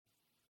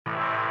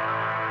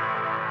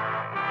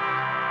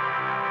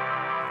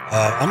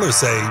I'm going to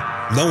say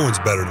no one's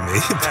better than me. We're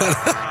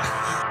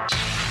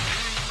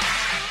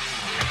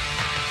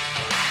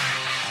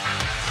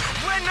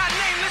not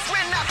nameless,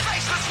 we're not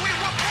faceless, we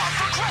were born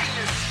for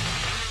greatness.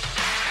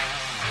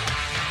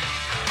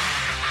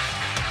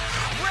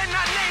 We're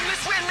not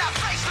nameless, we're not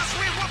faceless,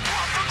 we were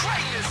born for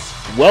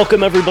greatness.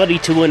 Welcome everybody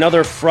to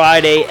another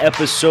Friday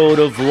episode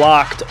of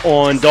Locked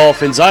on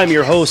Dolphins. I'm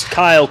your host,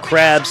 Kyle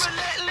Krabs.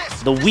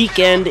 The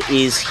weekend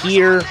is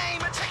here.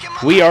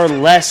 We are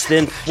less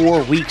than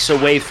 4 weeks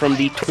away from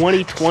the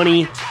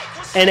 2020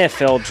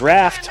 NFL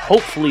Draft.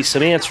 Hopefully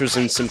some answers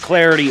and some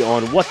clarity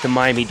on what the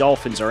Miami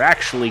Dolphins are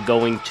actually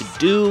going to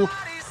do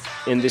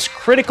in this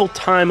critical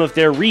time of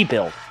their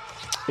rebuild.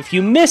 If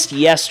you missed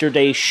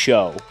yesterday's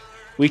show,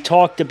 we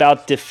talked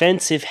about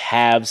defensive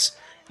haves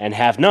and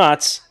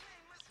have-nots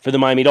for the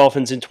Miami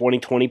Dolphins in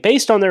 2020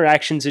 based on their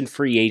actions in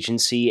free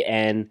agency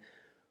and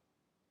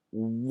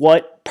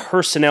what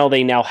personnel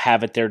they now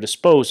have at their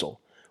disposal.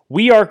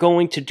 We are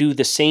going to do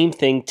the same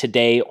thing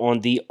today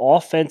on the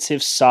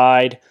offensive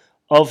side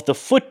of the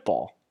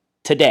football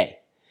today,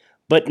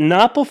 but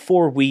not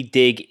before we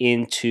dig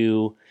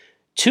into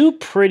two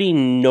pretty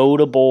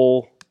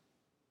notable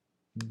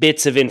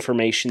bits of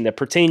information that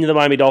pertain to the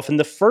Miami Dolphins.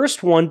 The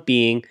first one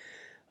being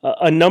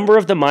a number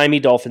of the Miami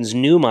Dolphins,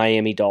 new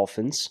Miami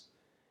Dolphins,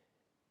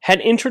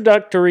 had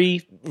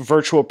introductory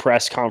virtual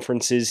press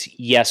conferences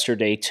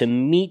yesterday to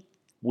meet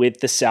with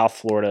the South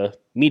Florida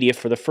media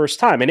for the first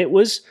time, and it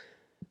was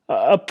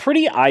a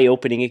pretty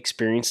eye-opening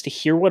experience to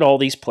hear what all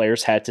these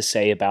players had to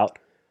say about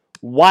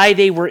why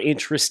they were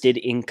interested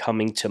in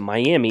coming to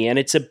Miami. And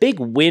it's a big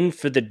win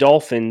for the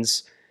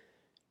Dolphins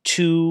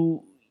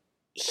to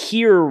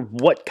hear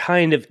what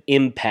kind of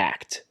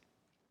impact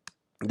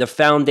the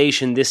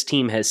foundation this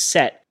team has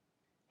set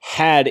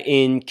had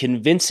in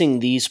convincing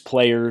these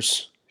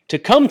players to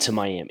come to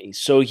Miami.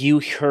 So you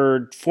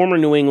heard former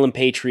New England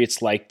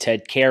Patriots like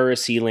Ted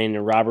Karras,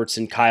 Elandon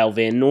Robertson, Kyle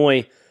Van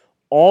Noy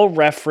all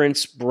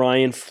reference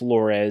Brian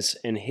Flores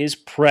and his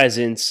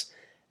presence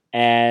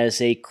as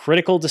a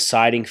critical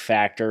deciding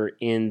factor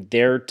in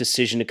their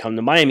decision to come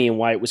to Miami and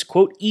why it was,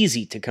 quote,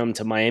 easy to come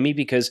to Miami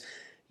because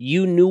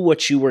you knew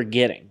what you were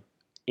getting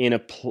in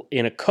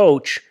a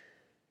coach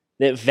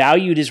that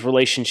valued his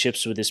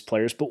relationships with his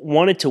players but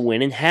wanted to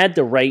win and had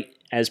the right,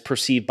 as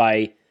perceived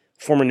by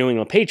former New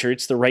England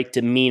Patriots, the right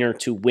demeanor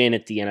to win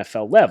at the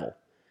NFL level.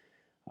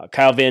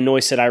 Kyle Van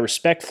Noy said, I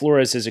respect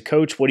Flores as a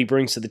coach, what he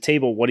brings to the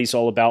table, what he's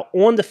all about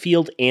on the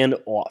field and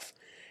off.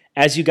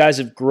 As you guys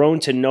have grown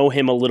to know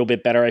him a little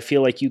bit better, I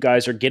feel like you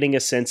guys are getting a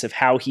sense of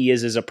how he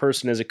is as a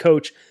person, as a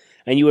coach,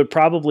 and you would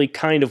probably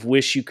kind of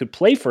wish you could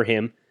play for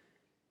him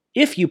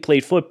if you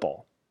played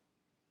football.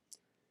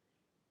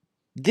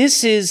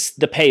 This is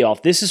the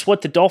payoff. This is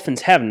what the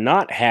Dolphins have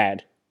not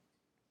had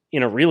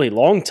in a really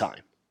long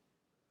time,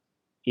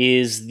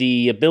 is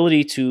the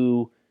ability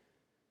to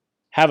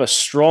have a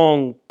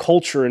strong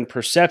culture and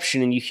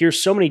perception. And you hear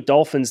so many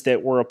Dolphins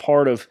that were a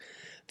part of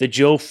the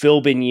Joe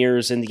Philbin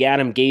years and the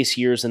Adam Gase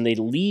years, and they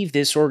leave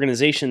this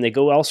organization, they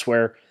go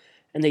elsewhere,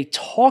 and they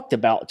talked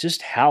about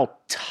just how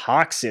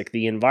toxic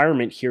the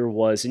environment here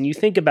was. And you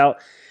think about,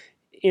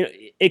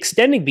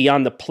 extending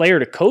beyond the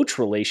player-to-coach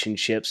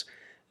relationships,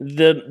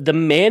 the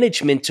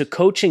management to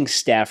coaching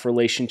staff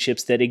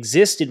relationships that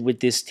existed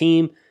with this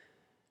team,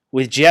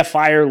 with Jeff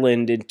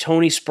Ireland and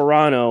Tony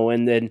Sperano,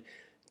 and then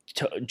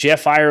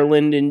Jeff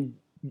Ireland and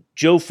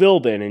Joe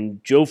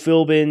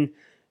Philbin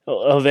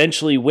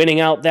eventually winning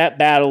out that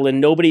battle,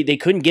 and they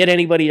couldn't get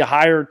anybody to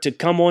hire to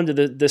come onto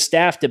the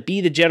staff to be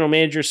the general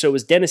manager, so it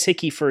was Dennis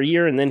Hickey for a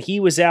year, and then he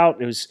was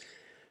out. It was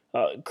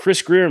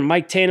Chris Greer and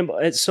Mike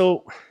Tannenbaum.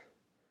 So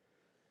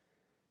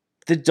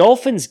the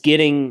Dolphins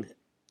getting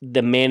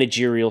the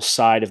managerial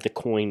side of the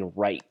coin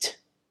right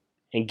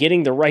and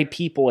getting the right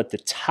people at the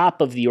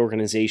top of the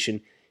organization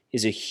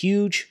is a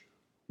huge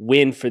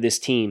win for this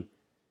team.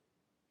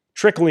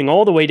 Trickling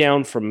all the way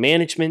down from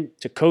management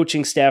to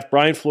coaching staff,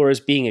 Brian Flores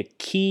being a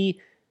key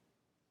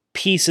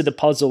piece of the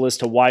puzzle as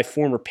to why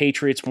former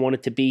Patriots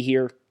wanted to be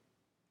here.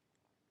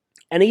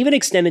 And even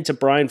extended to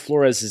Brian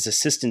Flores'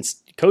 assistant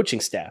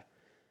coaching staff.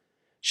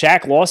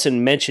 Shaq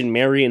Lawson mentioned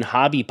Marion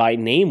Hobby by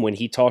name when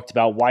he talked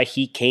about why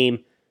he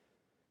came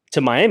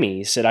to Miami.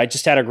 He said, I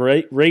just had a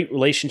great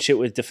relationship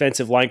with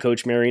defensive line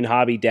coach Marion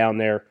Hobby down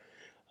there.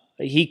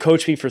 He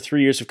coached me for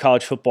 3 years of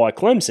college football at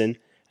Clemson.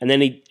 And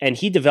then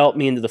he developed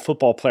me into the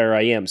football player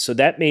I am. So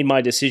that made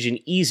my decision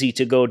easy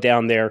to go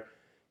down there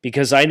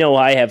because I know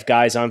I have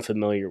guys I'm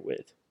familiar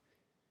with.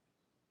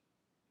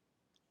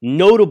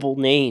 Notable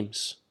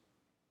names: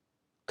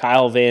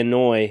 Kyle Van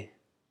Noy,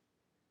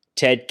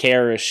 Ted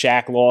Karras,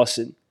 Shaq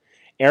Lawson.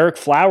 Eric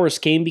Flowers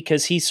came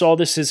because he saw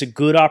this as a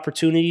good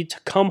opportunity to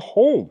come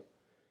home.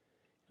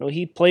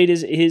 He played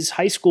his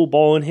high school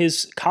ball and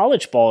his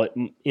college ball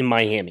in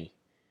Miami.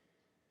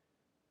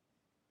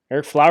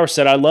 Eric Flowers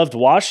said, I loved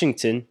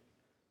Washington,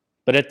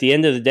 but at the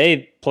end of the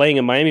day, playing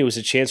in Miami was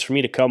a chance for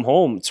me to come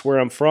home. It's where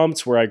I'm from.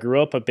 It's where I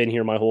grew up. I've been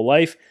here my whole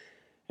life.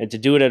 And to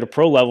do it at a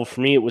pro level, for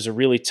me, it was a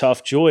really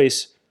tough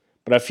choice.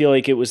 But I feel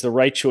like it was the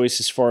right choice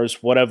as far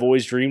as what I've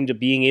always dreamed of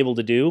being able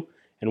to do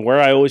and where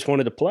I always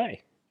wanted to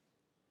play.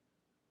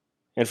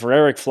 And for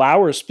Ereck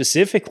Flowers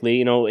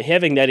specifically,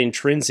 having that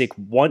intrinsic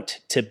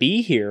want to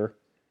be here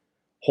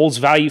holds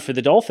value for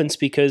the Dolphins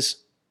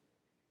because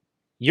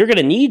you're going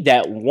to need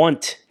that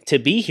want to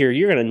be here.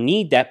 You're going to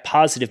need that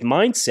positive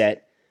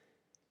mindset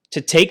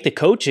to take the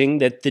coaching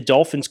that the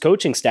Dolphins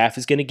coaching staff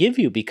is going to give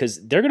you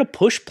because they're going to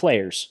push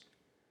players.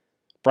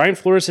 Brian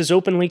Flores has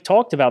openly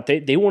talked about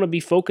they want to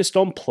be focused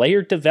on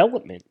player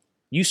development.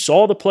 You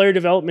saw the player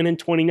development in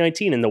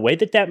 2019, and the way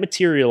that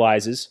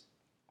materializes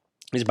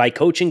is by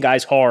coaching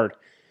guys hard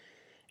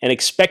and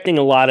expecting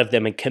a lot of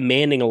them and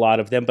commanding a lot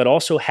of them, but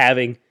also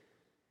having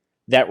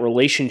that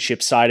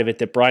relationship side of it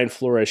that Brian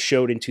Flores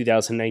showed in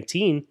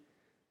 2019.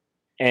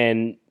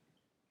 And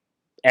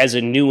as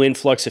a new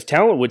influx of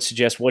talent would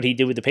suggest what he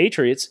did with the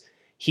Patriots,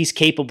 he's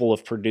capable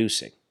of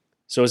producing.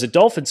 So as a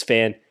Dolphins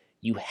fan,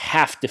 you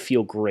have to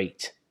feel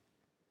great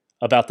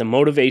about the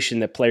motivation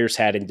that players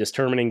had in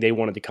determining they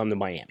wanted to come to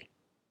Miami.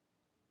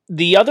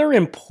 The other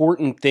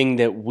important thing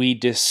that we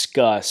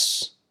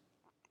discuss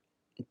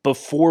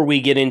before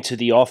we get into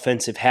the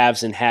offensive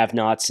haves and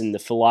have-nots and the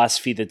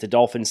philosophy that the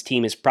Dolphins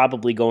team is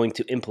probably going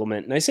to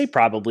implement, and I say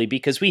probably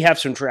because we have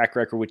some track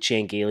record with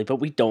Chan Gailey, but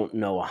we don't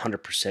know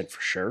 100%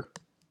 for sure.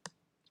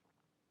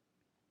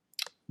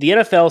 The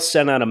NFL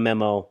sent out a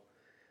memo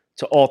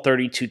to all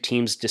 32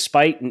 teams,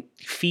 despite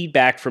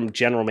feedback from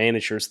general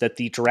managers, that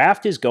the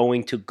draft is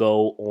going to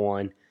go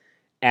on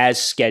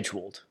as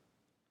scheduled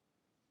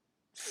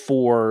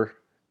for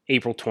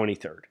April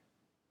 23rd,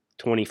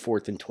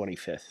 24th, and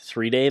 25th.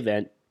 3-day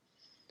event.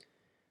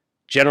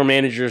 General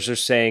managers are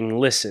saying,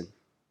 listen,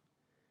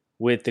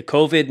 with the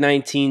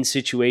COVID-19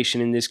 situation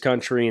in this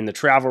country and the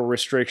travel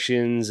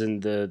restrictions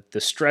and the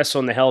stress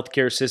on the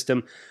healthcare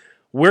system,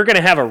 we're going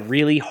to have a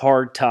really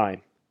hard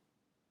time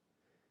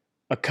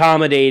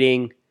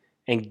accommodating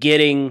and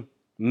getting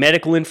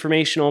medical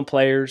information on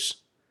players,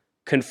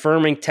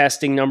 confirming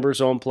testing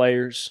numbers on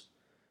players.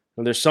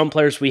 Now, there's some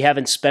players we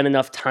haven't spent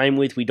enough time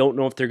with. We don't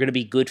know if they're going to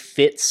be good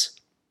fits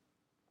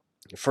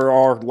for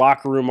our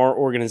locker room, our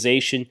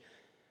organization.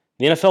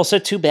 The NFL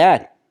said too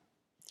bad.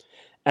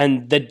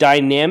 And the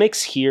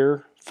dynamics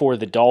here for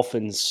the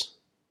Dolphins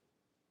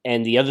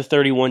and the other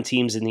 31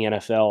 teams in the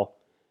NFL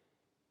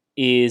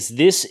is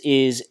this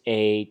is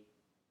a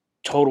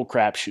total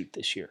crapshoot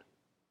this year.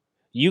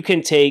 You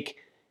can take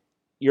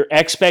your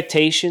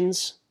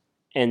expectations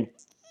and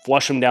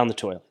flush them down the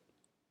toilet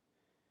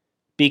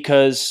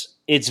because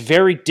it's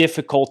very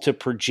difficult to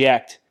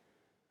project.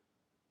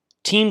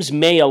 Teams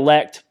may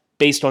elect,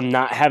 based on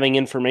not having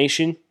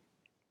information,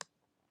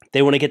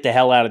 they want to get the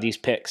hell out of these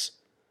picks.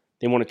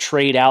 They want to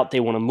trade out. They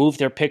want to move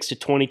their picks to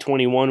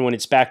 2021 when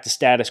it's back to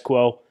status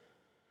quo.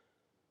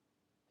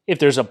 If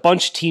there's a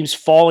bunch of teams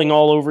falling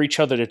all over each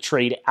other to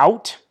trade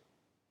out,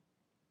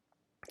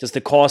 does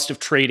the cost of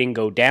trading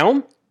go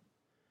down?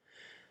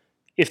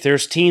 If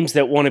there's teams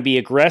that want to be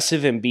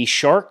aggressive and be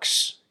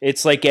sharks,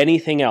 it's like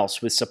anything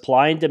else with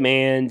supply and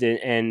demand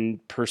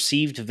and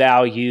perceived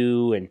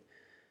value. And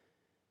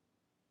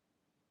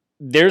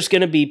there's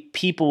going to be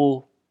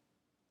people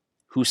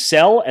who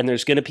sell and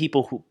there's going to be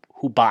people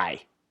who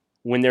buy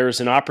when there's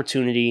an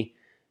opportunity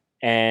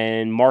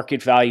and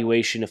market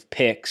valuation of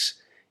picks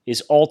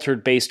is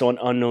altered based on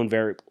unknown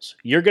variables.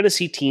 You're going to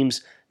see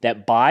teams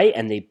that buy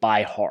and they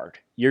buy hard.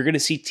 You're going to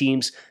see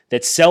teams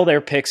that sell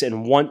their picks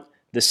and want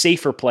the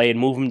safer play and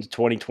move them to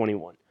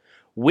 2021.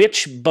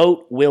 Which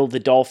boat will the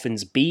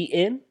Dolphins be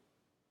in?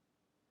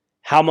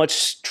 How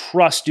much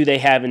trust do they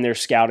have in their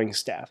scouting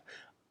staff?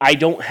 I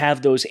don't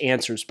have those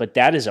answers, but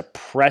that is a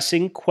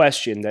pressing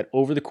question that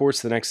over the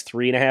course of the next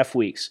 3.5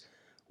 weeks,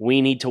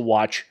 we need to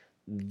watch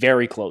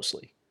very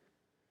closely.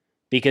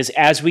 Because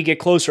as we get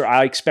closer,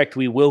 I expect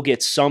we will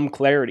get some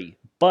clarity.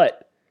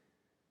 But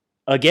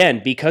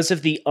again, because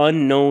of the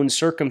unknown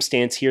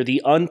circumstance here,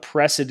 the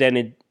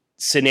unprecedented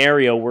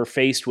scenario we're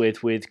faced with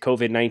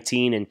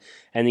COVID-19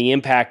 and the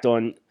impact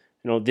on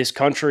this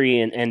country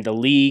and the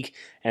league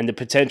and the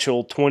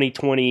potential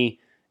 2020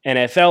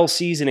 NFL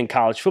season and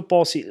college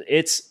football season,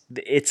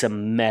 it's a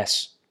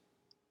mess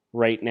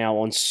right now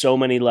on so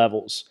many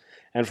levels.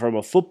 And from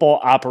a football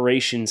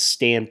operations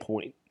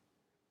standpoint,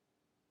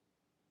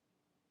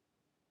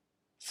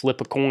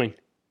 flip a coin.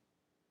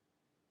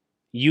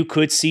 You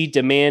could see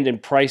demand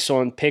and price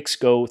on picks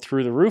go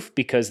through the roof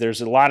because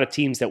there's a lot of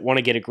teams that want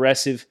to get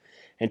aggressive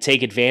and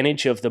take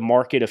advantage of the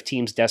market of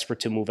teams desperate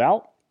to move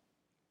out.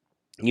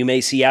 You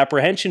may see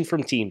apprehension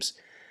from teams,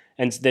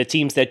 and the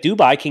teams that do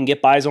buy can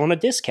get buys on a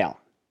discount.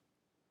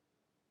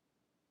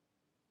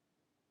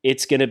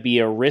 It's going to be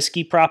a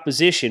risky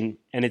proposition,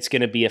 and it's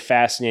going to be a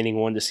fascinating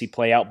one to see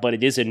play out, but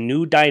it is a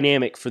new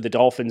dynamic for the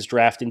Dolphins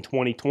draft in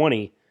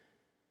 2020,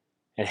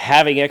 and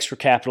having extra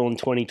capital in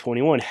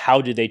 2021,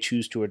 how do they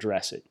choose to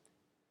address it?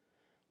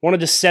 Wanted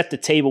to set the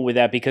table with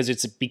that because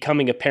it's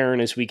becoming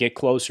apparent as we get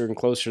closer and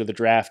closer to the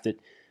draft that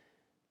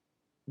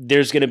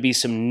there's going to be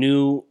some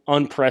new,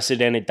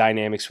 unprecedented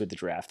dynamics with the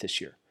draft this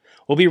year.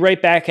 We'll be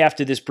right back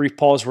after this brief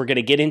pause. We're going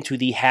to get into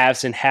the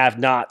haves and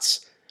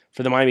have-nots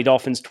for the Miami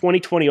Dolphins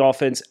 2020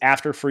 offense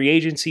after free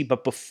agency,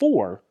 but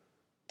before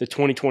the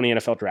 2020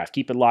 NFL Draft.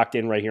 Keep it locked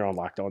in right here on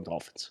Locked On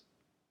Dolphins.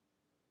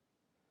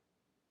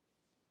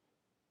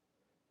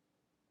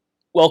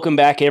 Welcome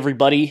back,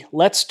 everybody.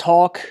 Let's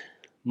talk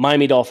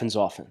Miami Dolphins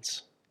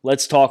offense.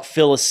 Let's talk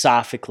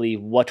philosophically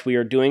what we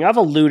are doing. I've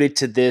alluded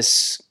to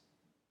this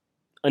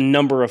a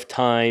number of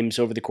times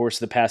over the course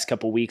of the past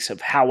couple weeks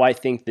of how I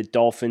think the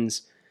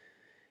Dolphins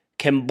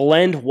can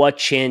blend what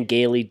Chan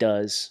Gailey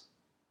does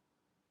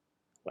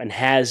and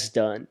has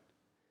done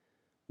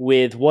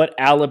with what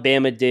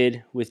Alabama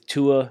did with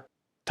Tua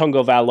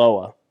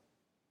Tagovailoa.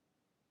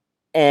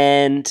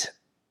 And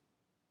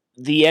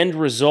the end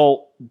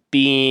result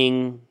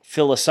being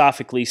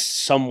philosophically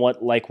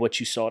somewhat like what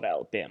you saw at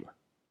Alabama.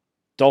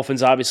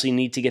 Dolphins obviously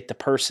need to get the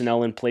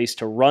personnel in place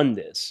to run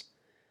this.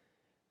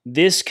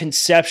 This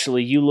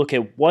conceptually, you look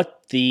at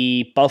what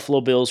the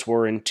Buffalo Bills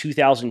were in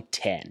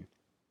 2010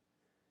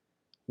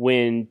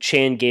 when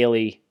Chan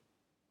Gailey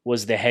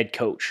was the head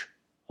coach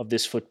of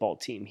this football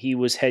team. He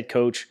was head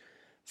coach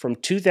from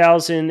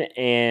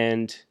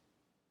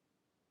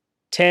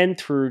 2010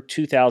 through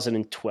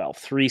 2012,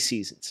 3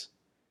 seasons.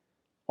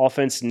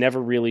 Offense never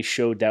really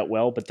showed that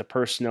well, but the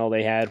personnel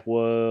they had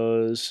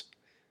was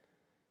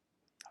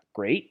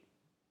great.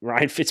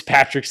 Ryan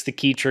Fitzpatrick's the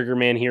key trigger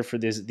man here for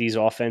these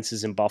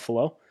offenses in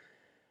Buffalo.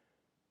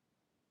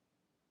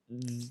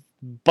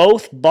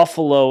 Both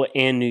Buffalo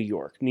and New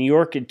York. New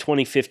York in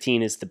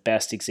 2015 is the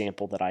best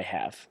example that I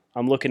have.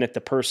 I'm looking at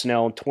the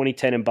personnel in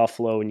 2010 in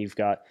Buffalo, and you've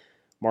got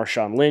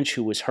Marshawn Lynch,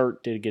 who was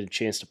hurt, didn't get a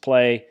chance to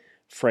play,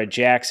 Fred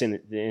Jackson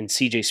and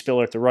C.J.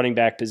 Spiller at the running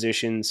back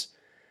positions,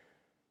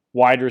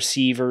 wide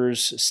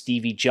receivers,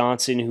 Stevie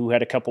Johnson, who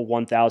had a couple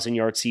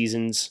 1,000-yard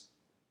seasons,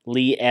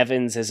 Lee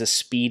Evans as a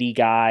speedy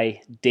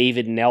guy,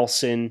 David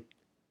Nelson.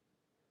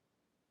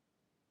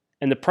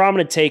 And the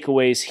prominent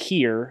takeaways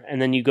here, and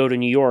then you go to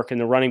New York,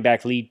 and the running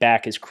back lead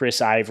back is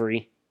Chris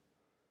Ivory.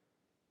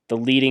 The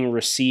leading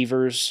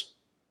receivers,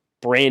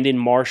 Brandon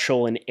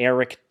Marshall and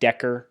Eric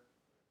Decker,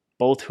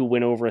 both who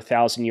went over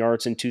 1,000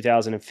 yards in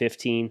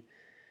 2015.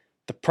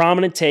 The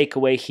prominent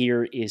takeaway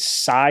here is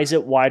size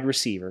at wide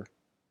receiver,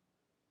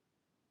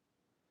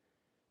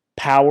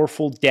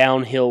 powerful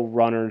downhill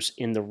runners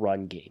in the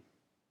run game.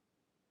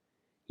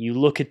 You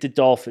look at the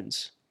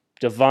Dolphins,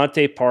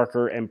 Devontae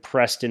Parker and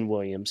Preston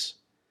Williams,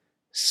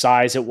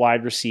 size at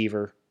wide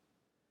receiver,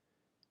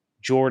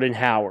 Jordan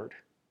Howard,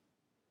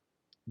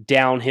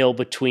 downhill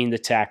between the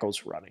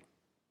tackles running.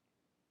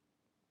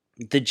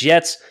 The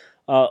Jets'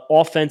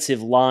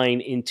 offensive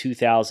line in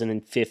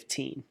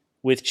 2015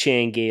 with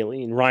Chan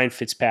Gailey and Ryan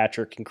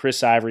Fitzpatrick and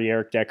Chris Ivory,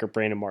 Eric Decker,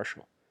 Brandon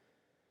Marshall.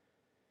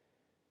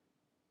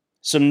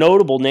 Some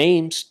notable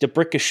names,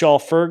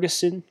 D'Brickashaw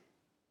Ferguson,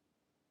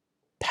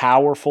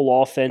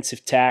 powerful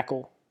offensive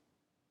tackle,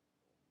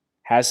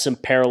 has some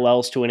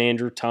parallels to an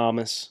Andrew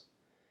Thomas.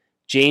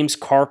 James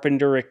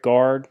Carpenter at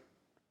guard,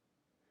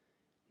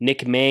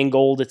 Nick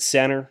Mangold at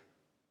center,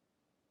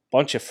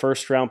 bunch of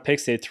first-round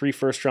picks. They had 3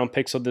 first-round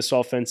picks on this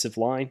offensive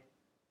line.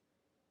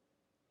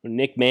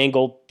 Nick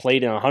Mangold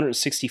played in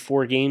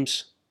 164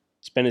 games,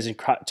 spent his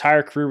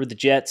entire career with the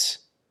Jets,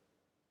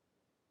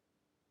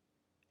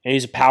 and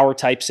he's a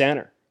power-type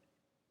center.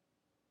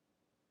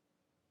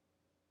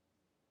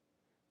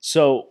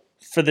 So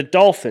for the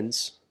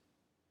Dolphins,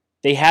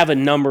 they have a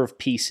number of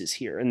pieces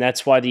here, and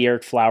that's why the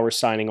Eric Flowers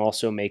signing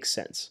also makes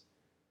sense.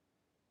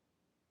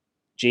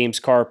 James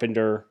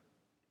Carpenter,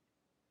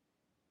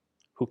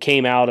 who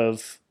came out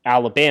of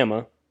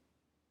Alabama,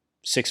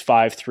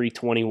 6'5",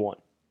 321.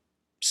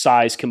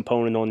 Size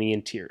component on the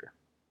interior.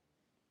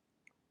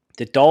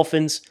 The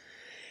Dolphins,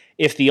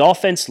 if the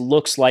offense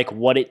looks like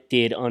what it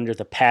did under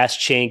the past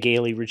Chan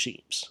Gailey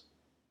regimes,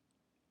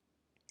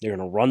 they're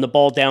going to run the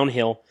ball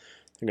downhill,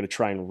 they're going to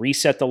try and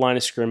reset the line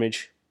of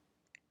scrimmage,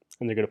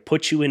 and they're going to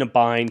put you in a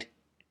bind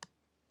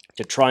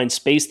to try and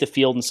space the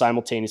field and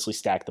simultaneously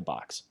stack the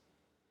box.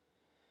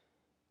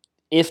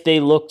 If they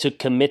look to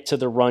commit to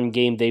the run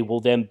game, they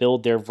will then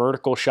build their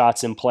vertical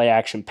shots and play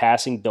action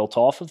passing built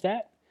off of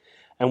that.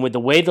 And with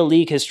the way the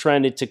league has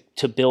trended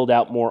to build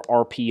out more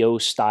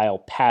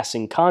RPO-style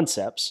passing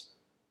concepts,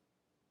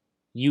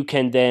 you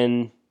can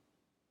then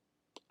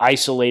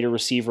isolate a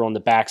receiver on the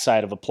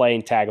backside of a play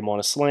and tag him on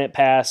a slant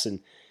pass,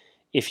 and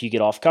if you get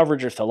off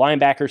coverage or if the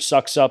linebacker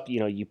sucks up,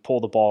 you pull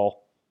the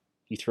ball,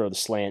 you throw the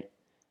slant.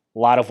 A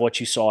lot of what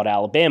you saw at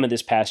Alabama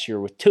this past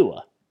year with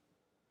Tua.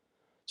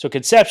 So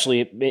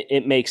conceptually,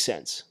 it makes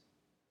sense.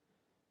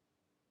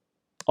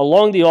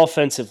 Along the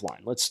offensive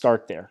line, let's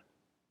start there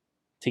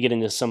to get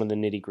into some of the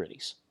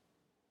nitty-gritties.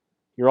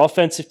 Your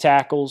offensive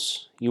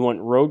tackles, you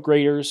want road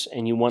graders,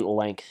 and you want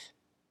length.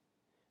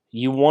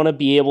 You want to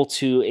be able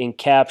to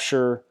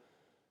capture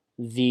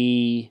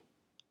the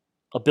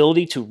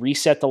ability to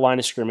reset the line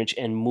of scrimmage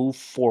and move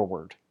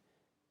forward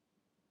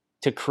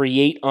to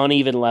create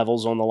uneven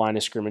levels on the line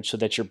of scrimmage so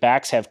that your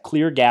backs have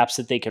clear gaps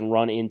that they can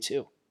run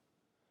into.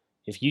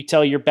 If you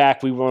tell your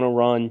back we want to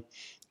run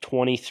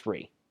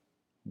 23,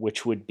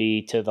 which would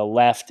be to the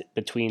left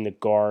between the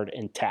guard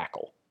and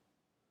tackle,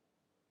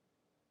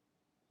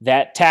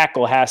 that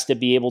tackle has to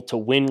be able to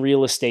win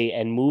real estate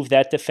and move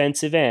that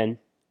defensive end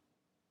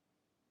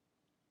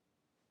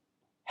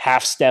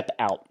half step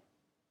out.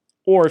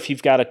 Or if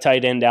you've got a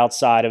tight end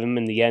outside of him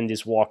and the end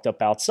is walked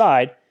up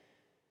outside,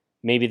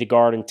 maybe the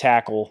guard and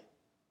tackle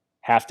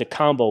have to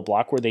combo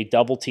block where they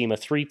double team a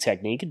 3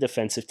 technique, a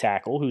defensive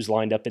tackle who's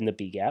lined up in the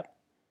B gap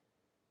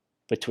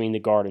between the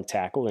guard and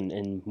tackle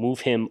and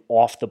move him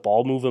off the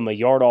ball, move him a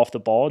yard off the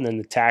ball, and then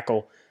the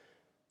tackle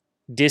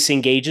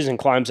disengages and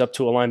climbs up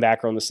to a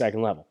linebacker on the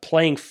second level.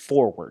 Playing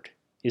forward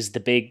is the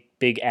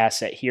big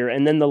asset here.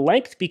 And then the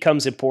length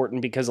becomes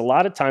important because a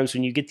lot of times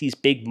when you get these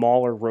big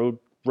mauler road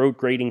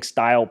grading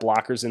style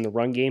blockers in the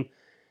run game,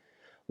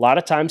 a lot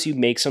of times you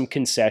make some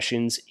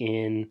concessions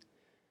in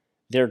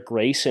their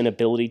grace and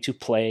ability to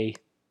play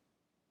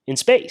in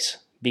space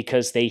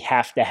because they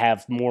have to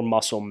have more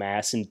muscle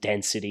mass and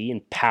density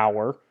and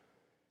power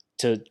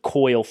to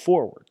coil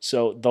forward.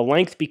 So the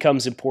length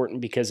becomes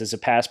important because as a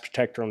pass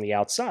protector on the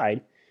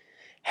outside,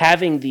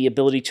 having the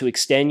ability to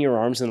extend your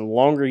arms, and the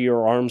longer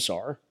your arms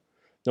are,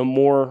 the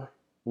more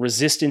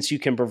resistance you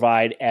can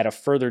provide at a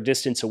further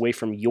distance away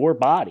from your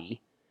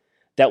body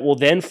that will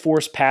then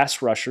force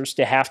pass rushers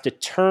to have to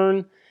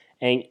turn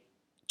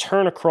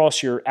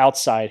across your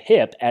outside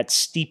hip at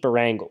steeper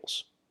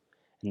angles.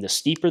 And the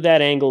steeper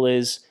that angle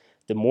is,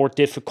 the more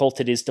difficult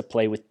it is to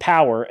play with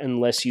power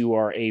unless you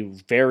are a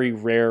very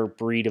rare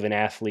breed of an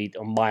athlete,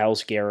 a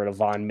Myles Garrett, a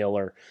Von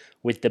Miller,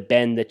 with the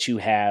bend that you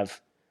have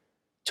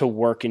to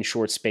work in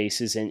short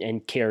spaces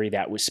and carry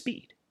that with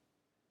speed.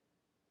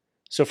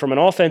 So from an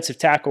offensive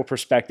tackle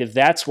perspective,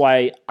 that's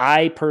why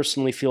I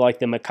personally feel like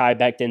the Mekhi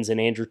Bectons and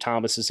Andrew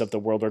Thomases of the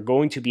world are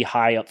going to be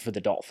high up for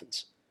the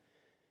Dolphins.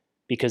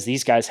 Because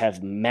these guys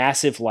have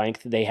massive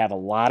length, they have a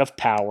lot of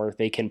power,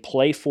 they can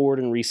play forward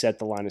and reset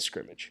the line of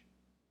scrimmage.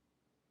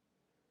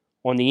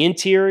 On the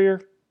interior,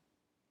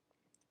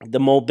 the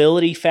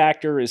mobility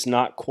factor is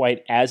not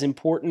quite as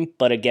important,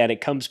 but again,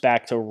 it comes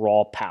back to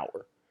raw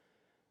power.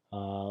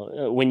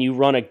 When you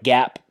run a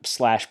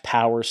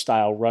gap/power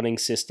style running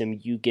system,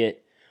 you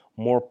get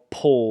more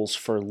pulls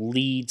for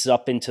leads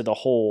up into the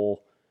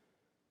hole.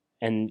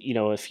 And,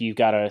 if you've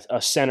got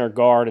a center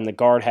guard and the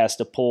guard has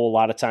to pull, a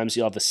lot of times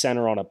you'll have the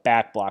center on a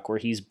back block where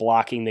he's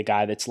blocking the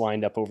guy that's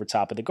lined up over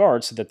top of the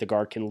guard so that the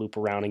guard can loop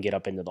around and get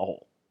up into the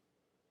hole.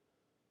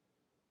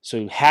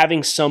 So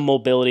having some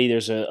mobility,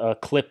 there's a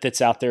clip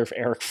that's out there of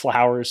Eric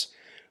Flowers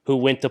who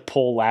went to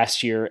pull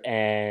last year,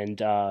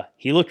 and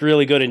he looked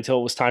really good until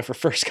it was time for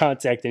first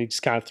contact, and he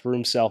just kind of threw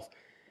himself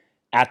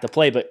at the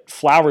play. But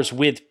Flowers,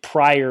 with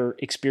prior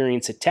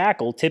experience at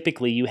tackle,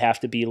 typically you have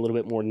to be a little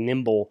bit more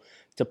nimble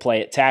to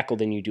play at tackle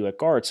than you do at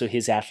guard. So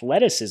his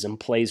athleticism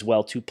plays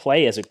well to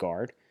play as a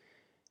guard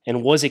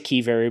and was a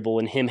key variable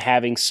in him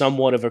having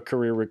somewhat of a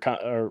career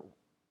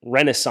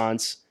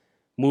renaissance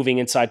moving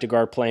inside to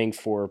guard, playing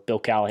for Bill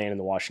Callahan and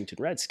the Washington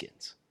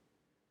Redskins,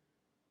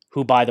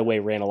 who, by the way,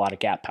 ran a lot of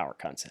gap power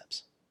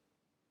concepts.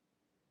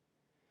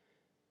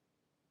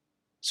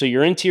 So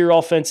your interior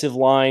offensive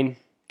line,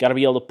 got to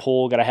be able to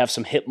pull, got to have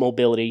some hip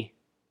mobility.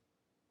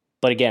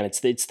 But again,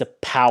 it's the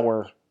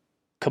power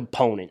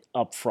component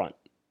up front.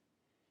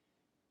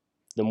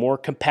 The more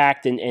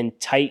compact and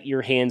tight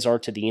your hands are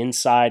to the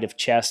inside of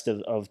chest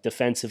of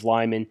defensive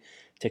linemen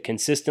to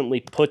consistently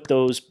put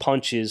those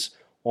punches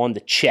on the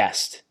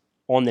chest,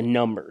 on the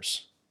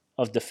numbers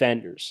of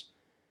defenders.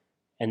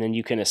 And then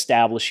you can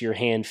establish your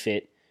hand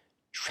fit,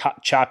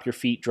 chop your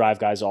feet, drive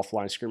guys off the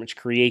line of scrimmage,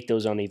 create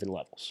those uneven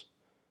levels.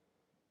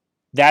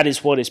 That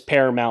is what is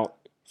paramount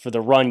for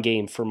the run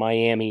game for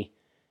Miami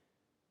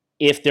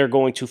if they're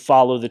going to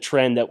follow the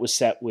trend that was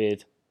set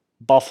with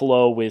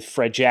Buffalo with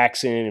Fred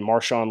Jackson and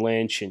Marshawn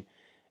Lynch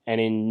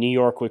and in New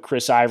York with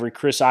Chris Ivory.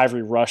 Chris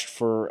Ivory rushed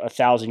for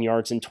 1,000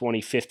 yards in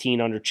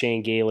 2015 under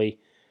Chan Gailey,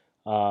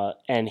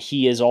 and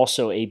he is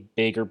also a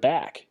bigger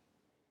back.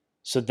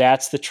 So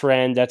that's the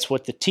trend. That's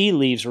what the tea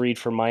leaves read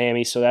for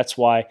Miami. So that's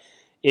why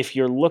if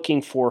you're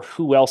looking for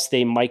who else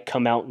they might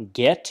come out and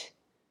get,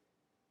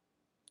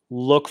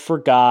 look for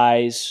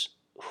guys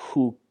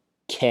who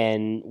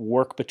can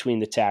work between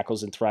the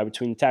tackles and thrive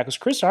between the tackles.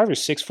 Chris Ivory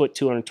is 6 foot,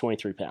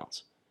 223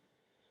 pounds.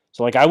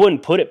 So, I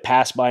wouldn't put it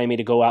past Miami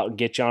to go out and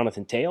get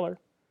Jonathan Taylor.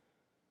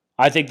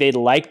 I think they'd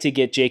like to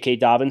get J.K.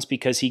 Dobbins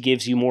because he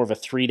gives you more of a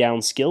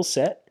 3-down skill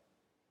set.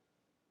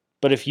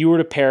 But if you were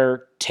to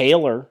pair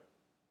Taylor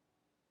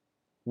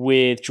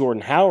with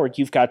Jordan Howard,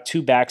 you've got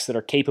two backs that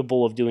are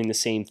capable of doing the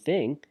same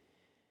thing.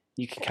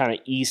 You can kind of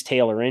ease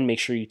Taylor in, make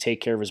sure you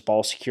take care of his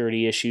ball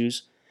security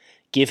issues,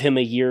 give him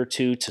a year or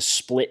two to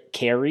split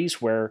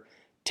carries, where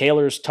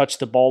Taylor's touched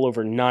the ball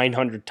over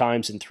 900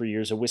 times in 3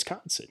 years at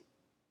Wisconsin.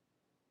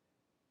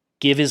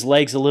 Give his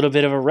legs a little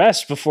bit of a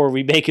rest before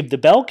we make him the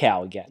bell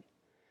cow again.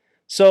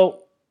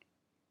 So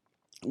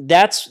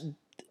that's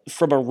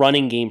from a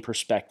running game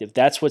perspective.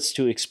 That's what's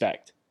to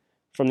expect.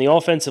 From the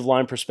offensive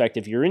line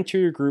perspective, your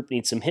interior group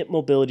needs some hip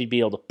mobility to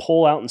be able to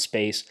pull out in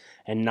space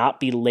and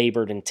not be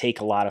labored and take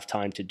a lot of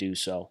time to do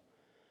so,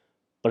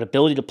 but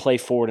ability to play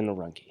forward in the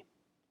run game.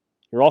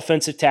 Your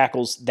offensive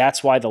tackles,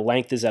 that's why the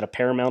length is at a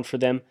paramount for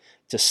them,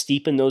 to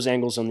steepen those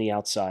angles on the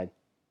outside,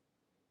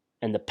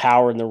 and the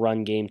power in the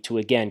run game to,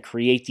 again,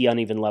 create the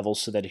uneven levels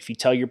so that if you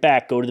tell your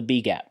back, go to the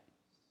B gap,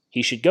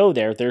 he should go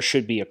there, there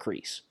should be a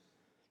crease.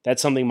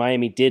 That's something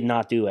Miami did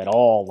not do at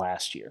all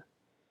last year.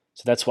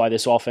 So that's why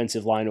this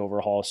offensive line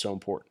overhaul is so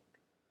important.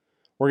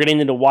 We're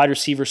getting into wide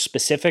receiver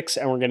specifics,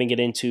 and we're going to get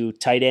into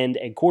tight end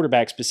and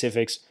quarterback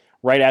specifics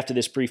right after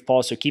this brief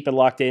pause. So keep it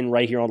locked in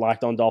right here on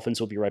Locked On Dolphins.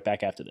 We'll be right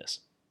back after this.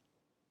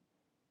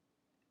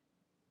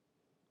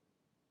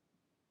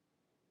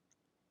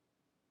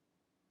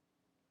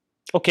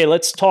 Okay,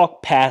 let's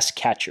talk pass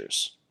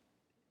catchers.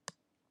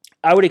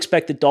 I would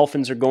expect the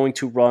Dolphins are going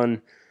to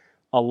run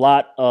a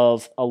lot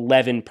of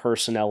 11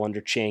 personnel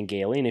under Chan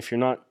Gailey. And if you're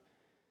not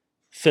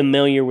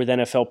familiar with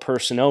NFL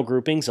personnel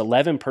groupings,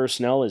 11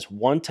 personnel is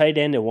one tight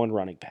end and one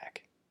running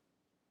back.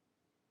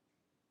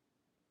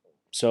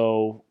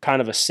 So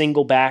kind of a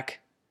single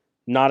back,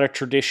 not a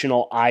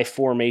traditional I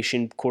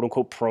formation,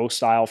 quote-unquote pro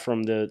style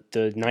from the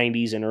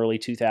 90s and early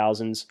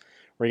 2000s,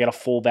 where you got a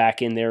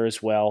fullback in there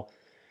as well.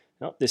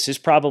 No, this is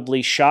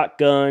probably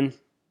shotgun,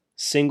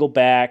 single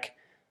back.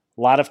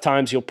 A lot of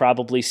times you'll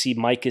probably see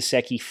Mike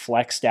Gesicki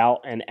flexed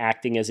out and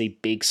acting as a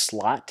big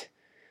slot.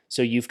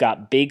 So you've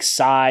got big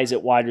size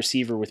at wide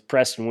receiver with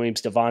Preston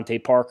Williams,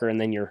 Devontae Parker,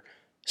 and then your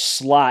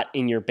slot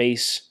in your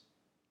base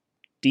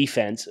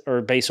defense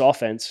or base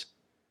offense,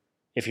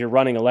 if you're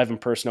running 11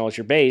 personnel as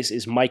your base,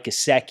 is Mike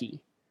Gesicki.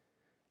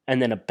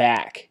 And then a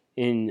back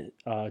in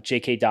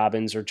J.K.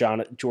 Dobbins or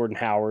Jordan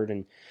Howard.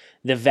 And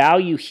the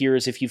value here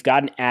is if you've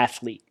got an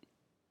athlete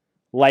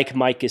like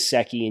Mike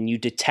Gesicki and you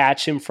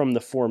detach him from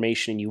the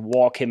formation and you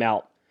walk him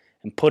out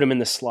and put him in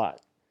the slot,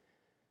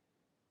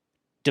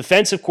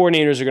 defensive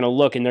coordinators are going to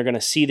look and they're going to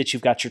see that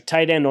you've got your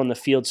tight end on the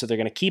field, so they're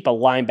going to keep a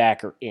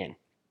linebacker in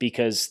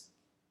because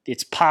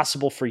it's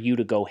possible for you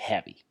to go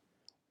heavy.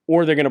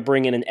 Or they're going to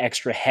bring in an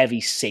extra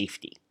heavy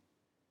safety.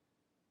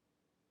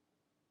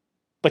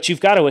 But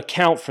you've got to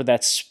account for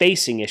that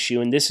spacing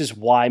issue, and this is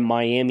why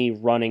Miami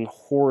running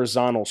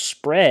horizontal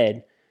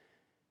spread,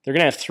 they're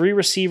going to have 3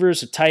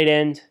 receivers, a tight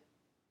end,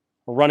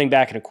 a running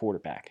back, and a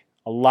quarterback.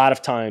 A lot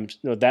of times,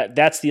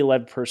 that's the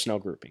 11 personnel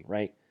grouping,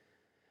 right?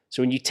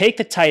 So when you take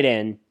the tight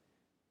end,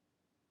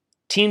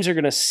 teams are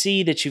going to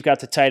see that you've got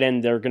the tight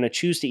end. They're going to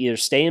choose to either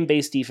stay in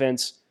base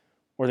defense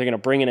or they're going to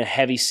bring in a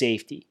heavy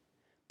safety.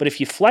 But if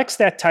you flex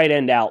that tight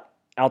end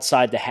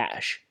outside the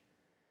hash,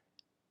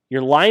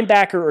 your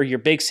linebacker or your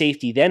big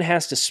safety then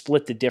has to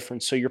split the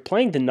difference. So you're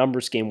playing the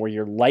numbers game where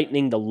you're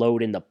lightening the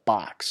load in the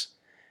box.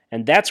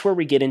 And that's where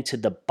we get into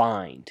the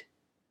bind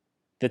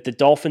that the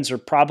Dolphins are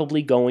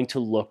probably going to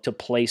look to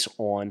place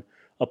on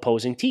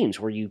opposing teams,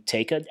 where you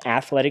take an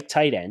athletic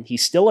tight end.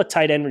 He's still a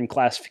tight end in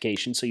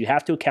classification, so you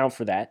have to account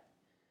for that.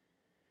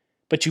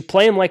 But you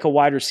play him like a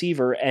wide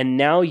receiver, and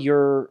now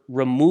you're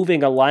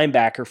removing a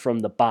linebacker from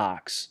the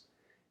box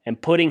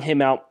and putting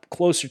him out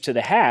closer to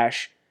the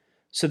hash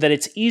so that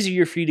it's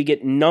easier for you to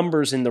get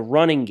numbers in the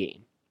running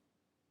game.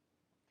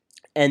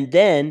 And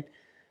then,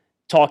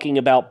 talking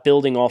about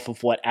building off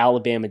of what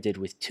Alabama did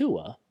with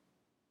Tua,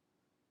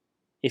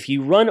 if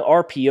you run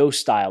RPO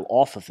style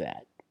off of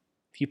that,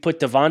 if you put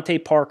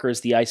Devontae Parker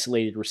as the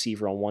isolated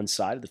receiver on one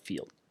side of the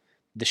field,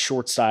 the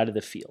short side of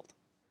the field,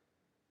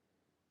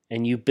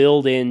 and you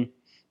build in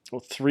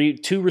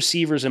 2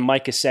 receivers and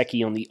Mike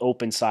Gesicki on the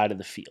open side of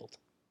the field,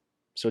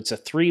 so it's a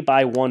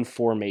 3-by-1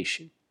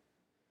 formation,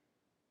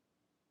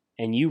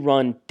 and you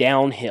run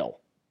downhill,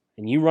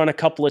 and you run a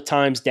couple of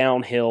times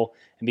downhill,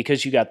 and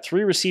because you got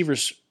 3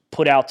 receivers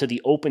put out to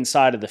the open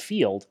side of the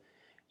field,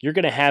 you're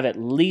going to have at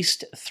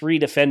least 3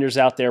 defenders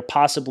out there,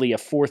 possibly a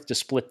 4th to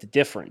split the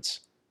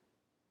difference.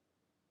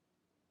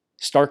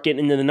 Start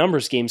getting into the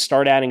numbers game,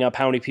 start adding up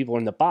how many people are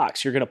in the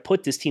box. You're going to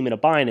put this team in a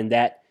bind, and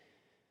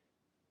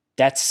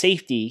that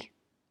safety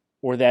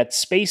or that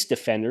space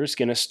defender is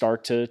going to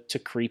start to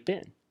creep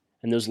in.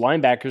 And those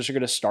linebackers are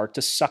going to start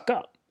to suck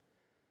up.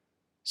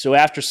 So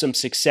after some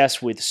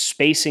success with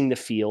spacing the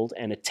field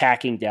and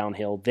attacking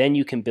downhill, then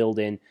you can build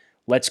in,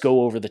 let's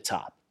go over the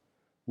top.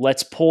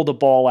 Let's pull the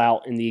ball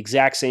out in the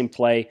exact same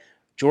play.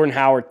 Jordan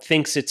Howard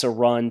thinks it's a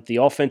run. The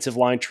offensive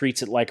line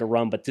treats it like a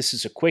run, but this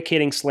is a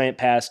quick-hitting slant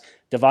pass.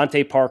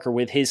 Devontae Parker,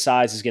 with his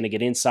size, is going to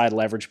get inside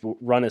leverage,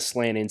 run a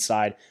slant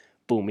inside.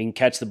 Boom, he can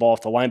catch the ball.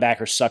 If the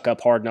linebackers suck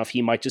up hard enough,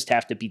 he might just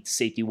have to beat the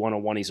safety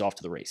one-on-one. He's off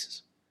to the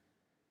races.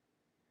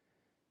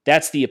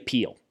 That's the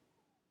appeal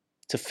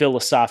to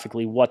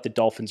philosophically what the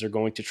Dolphins are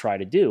going to try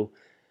to do.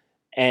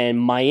 And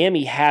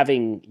Miami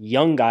having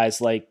young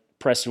guys like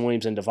Preston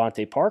Williams and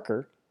Devontae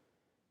Parker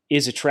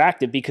is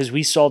attractive because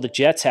we saw the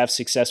Jets have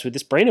success with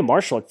this. Brandon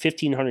Marshall had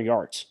 1,500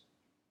 yards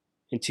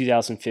in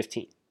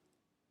 2015.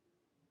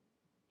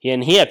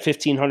 And he had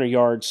 1,500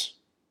 yards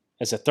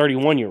as a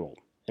 31-year-old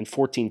and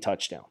 14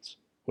 touchdowns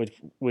with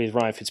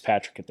Ryan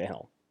Fitzpatrick at the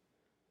helm.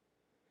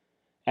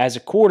 As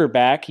a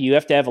quarterback, you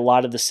have to have a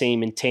lot of the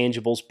same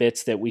intangibles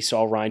bits that we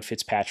saw Ryan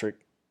Fitzpatrick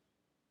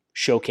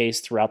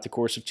showcase throughout the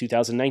course of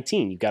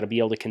 2019. You've got to be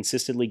able to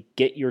consistently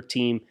get your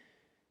team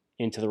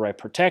into the right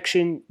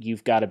protection.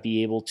 You've got to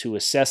be able to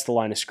assess the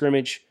line of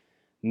scrimmage,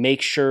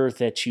 make sure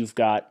that you've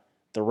got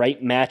the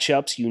right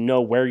matchups. You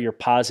know where your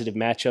positive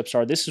matchups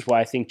are. This is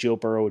why I think Joe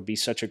Burrow would be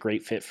such a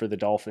great fit for the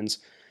Dolphins,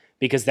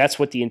 because that's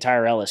what the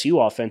entire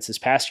LSU offense this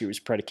past year was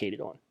predicated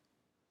on.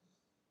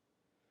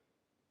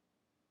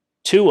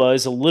 Tua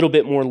is a little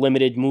bit more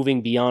limited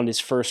moving beyond his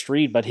first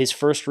read, but his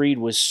first read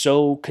was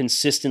so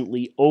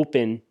consistently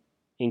open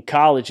in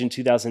college in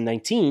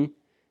 2019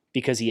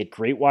 because he had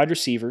great wide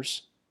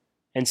receivers,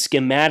 and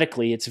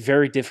schematically it's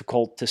very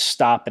difficult to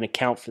stop and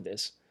account for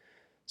this.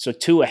 So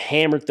Tua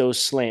hammered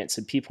those slants,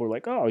 and people were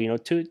like, oh,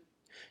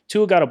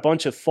 Tua got a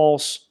bunch of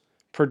false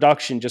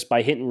production just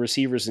by hitting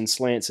receivers in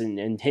slants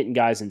and hitting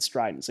guys in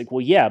stride. And it's like,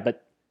 well, yeah,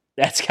 but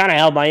that's kind of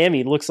how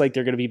Miami looks like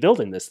they're going to be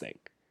building this thing.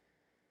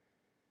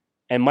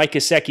 And Mike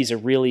Gesicki's a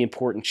really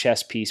important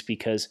chess piece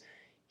because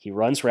he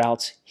runs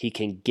routes, he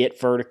can get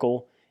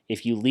vertical.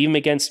 If you leave him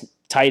against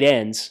tight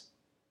ends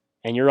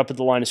and you're up at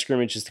the line of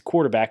scrimmage as the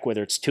quarterback,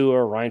 whether it's Tua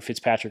or Ryan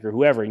Fitzpatrick or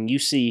whoever, and you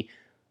see,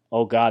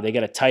 oh God, they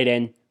got a tight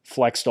end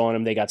flexed on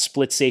him, they got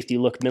split safety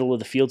look, middle of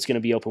the field's going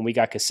to be open, we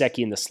got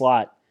Gesicki in the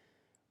slot,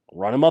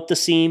 run him up the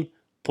seam,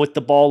 put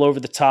the ball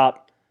over the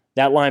top.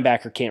 That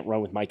linebacker can't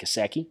run with Mike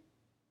Gesicki.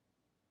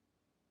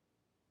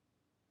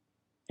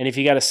 And if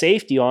you got a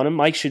safety on him,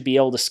 Mike should be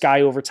able to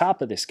sky over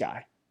top of this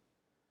guy.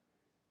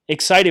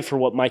 Excited for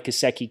what Mike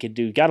Gesicki could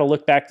do. Got to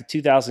look back to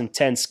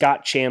 2010,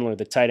 Scott Chandler,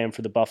 the tight end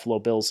for the Buffalo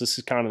Bills. This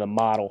is kind of the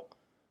model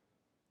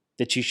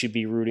that you should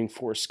be rooting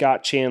for.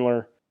 Scott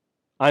Chandler,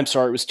 it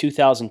was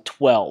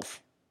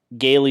 2012.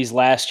 Gailey's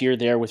last year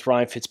there with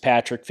Ryan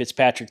Fitzpatrick.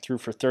 Fitzpatrick threw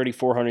for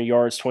 3,400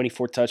 yards,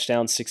 24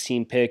 touchdowns,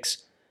 16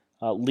 picks.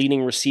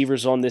 Leading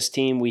receivers on this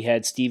team, we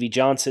had Stevie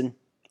Johnson,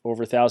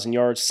 over 1,000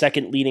 yards.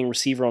 Second leading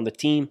receiver on the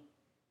team,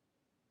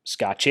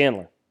 Scott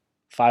Chandler,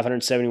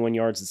 571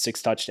 yards and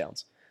 6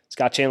 touchdowns.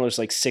 Scott Chandler's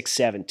like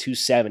 6'7",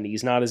 270.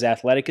 He's not as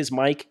athletic as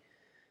Mike,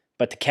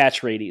 but the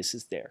catch radius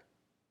is there.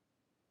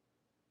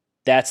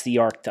 That's the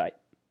archetype.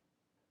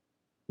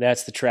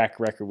 That's the track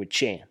record with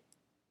Chan.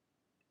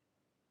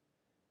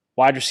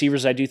 Wide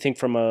receivers, I do think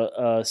from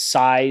a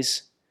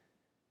size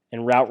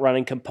and route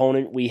running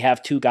component, we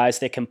have 2 guys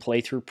that can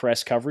play through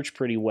press coverage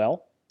pretty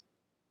well.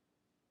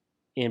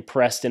 In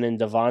Preston and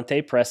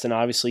Devontae. Preston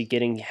obviously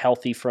getting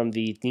healthy from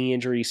the knee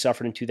injury he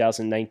suffered in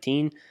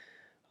 2019.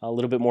 A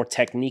little bit more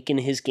technique in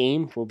his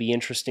game. Will be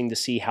interesting to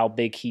see how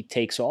big he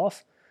takes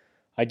off.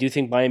 I do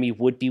think Miami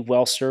would be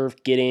well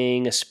served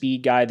getting a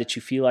speed guy that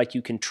you feel like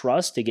you can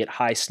trust to get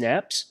high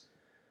snaps.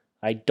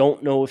 I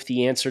don't know if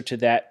the answer to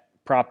that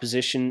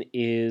proposition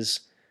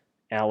is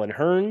Allen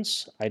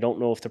Hurns. I don't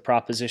know if the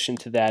proposition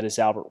to that is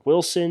Albert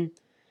Wilson.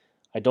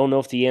 I don't know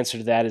if the answer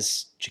to that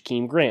is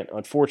Jakeem Grant,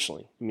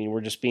 unfortunately. I mean,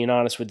 we're just being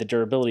honest with the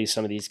durability of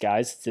some of these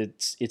guys.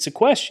 It's a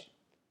question.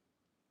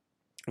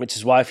 Which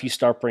is why if you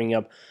start bringing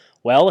up,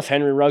 well, if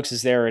Henry Ruggs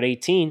is there at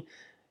 18,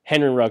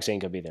 Henry Ruggs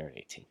ain't going to be there at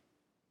 18.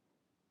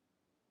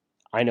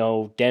 I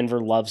know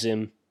Denver loves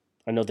him.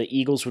 I know the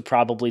Eagles would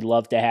probably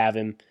love to have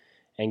him.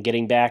 And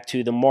getting back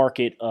to the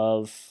market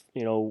of,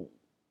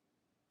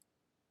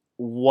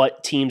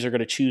 what teams are going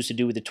to choose to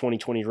do with the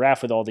 2020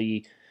 draft with all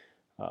the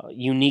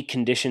unique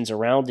conditions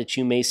around it,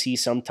 you may see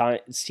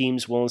sometimes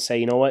teams willing to say,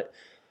 you know what,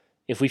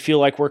 if we feel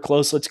like we're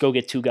close, let's go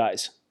get 2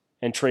 guys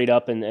and trade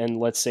up and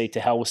let's say to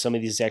hell with some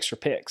of these extra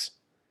picks.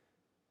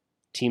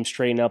 Teams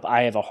trading up,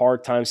 I have a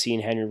hard time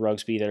seeing Henry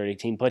Ruggs be there at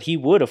 18, but he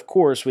would, of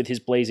course, with his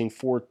blazing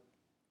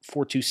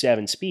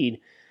 4.27 speed,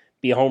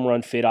 be a home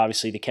run fit,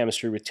 obviously the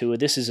chemistry with Tua.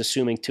 This is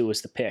assuming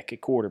Tua's the pick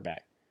at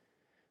quarterback.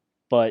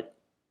 But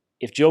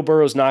if Joe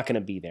Burrow's not going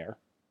to be there,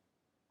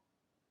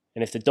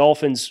 and if the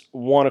Dolphins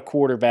want a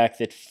quarterback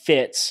that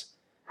fits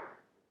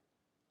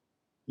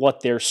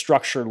what their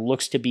structure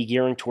looks to be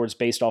gearing towards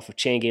based off of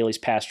Chan Gailey's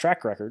past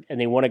track record, and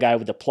they want a guy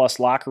with a plus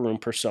locker room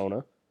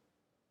persona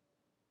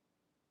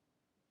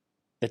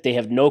that they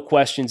have no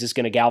questions is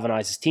going to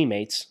galvanize his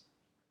teammates,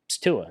 it's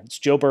Tua. It's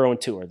Joe Burrow and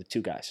Tua are the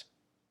 2 guys.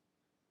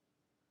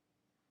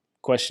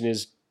 Question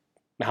is,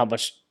 how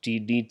much do you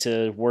need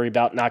to worry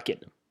about not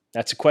getting them?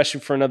 That's a question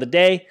for another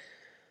day,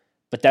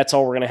 but that's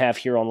all we're going to have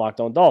here on Locked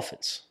On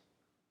Dolphins.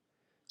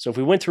 So if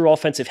we went through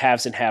offensive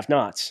haves and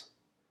have-nots,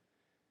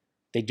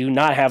 they do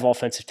not have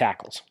offensive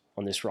tackles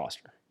on this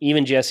roster.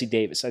 Even Jesse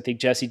Davis. I think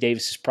Jesse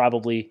Davis is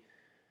probably,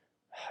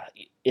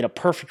 in a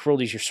perfect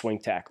world, he's your swing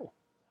tackle.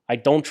 I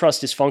don't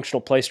trust his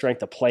functional play strength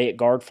to play at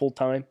guard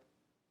full-time,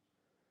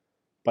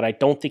 but I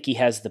don't think he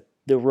has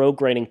the road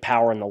grading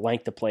power and the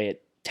length to play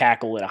at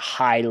tackle at a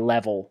high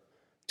level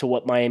to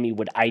what Miami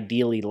would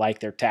ideally like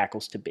their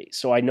tackles to be.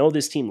 So I know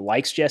this team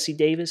likes Jesse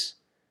Davis,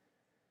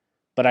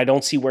 but I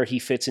don't see where he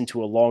fits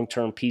into a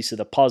long-term piece of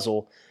the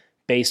puzzle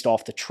based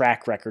off the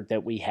track record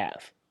that we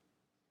have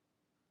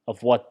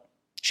of what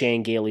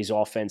Chan Gailey's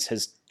offense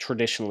has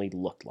traditionally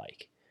looked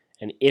like.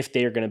 And if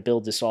they're going to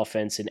build this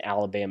offense in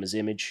Alabama's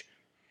image,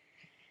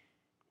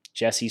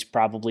 Jesse's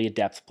probably a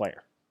depth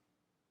player.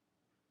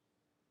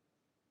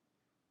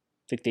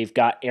 I think they've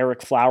got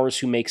Eric Flowers,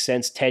 who makes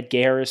sense. Ted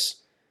Garris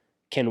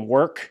can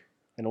work.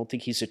 I don't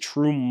think he's a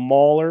true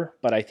mauler,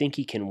 but I think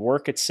he can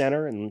work at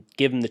center and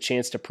give him the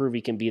chance to prove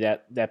he can be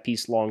that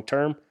piece long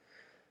term.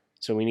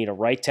 So we need a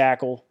right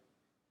tackle,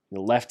 a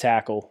left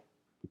tackle.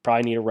 We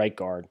probably need a right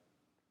guard.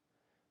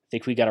 I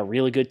think we got a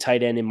really good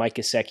tight end in Mike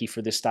Gesicki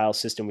for this style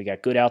system. We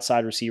got good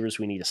outside receivers.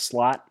 We need a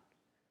slot.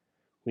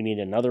 We need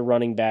another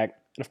running back.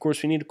 And, of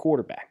course, we need a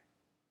quarterback.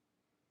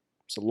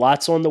 So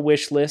lots on the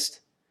wish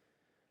list.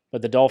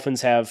 But the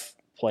Dolphins have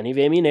plenty of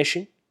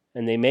ammunition,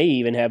 and they may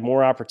even have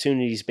more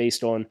opportunities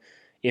based on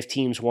if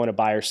teams want to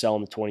buy or sell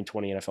in the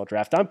 2020 NFL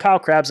Draft. I'm Kyle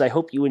Krabs. I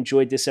hope you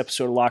enjoyed this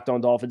episode of Locked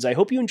On Dolphins. I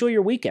hope you enjoy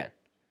your weekend.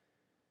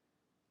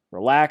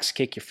 Relax,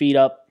 kick your feet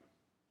up,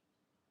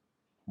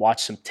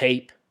 watch some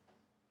tape.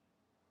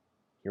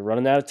 You're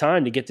running out of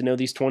time to get to know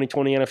these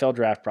 2020 NFL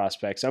Draft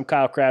prospects. I'm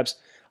Kyle Krabs.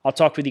 I'll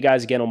talk with you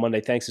guys again on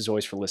Monday. Thanks as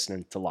always for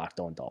listening to Locked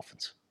On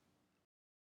Dolphins.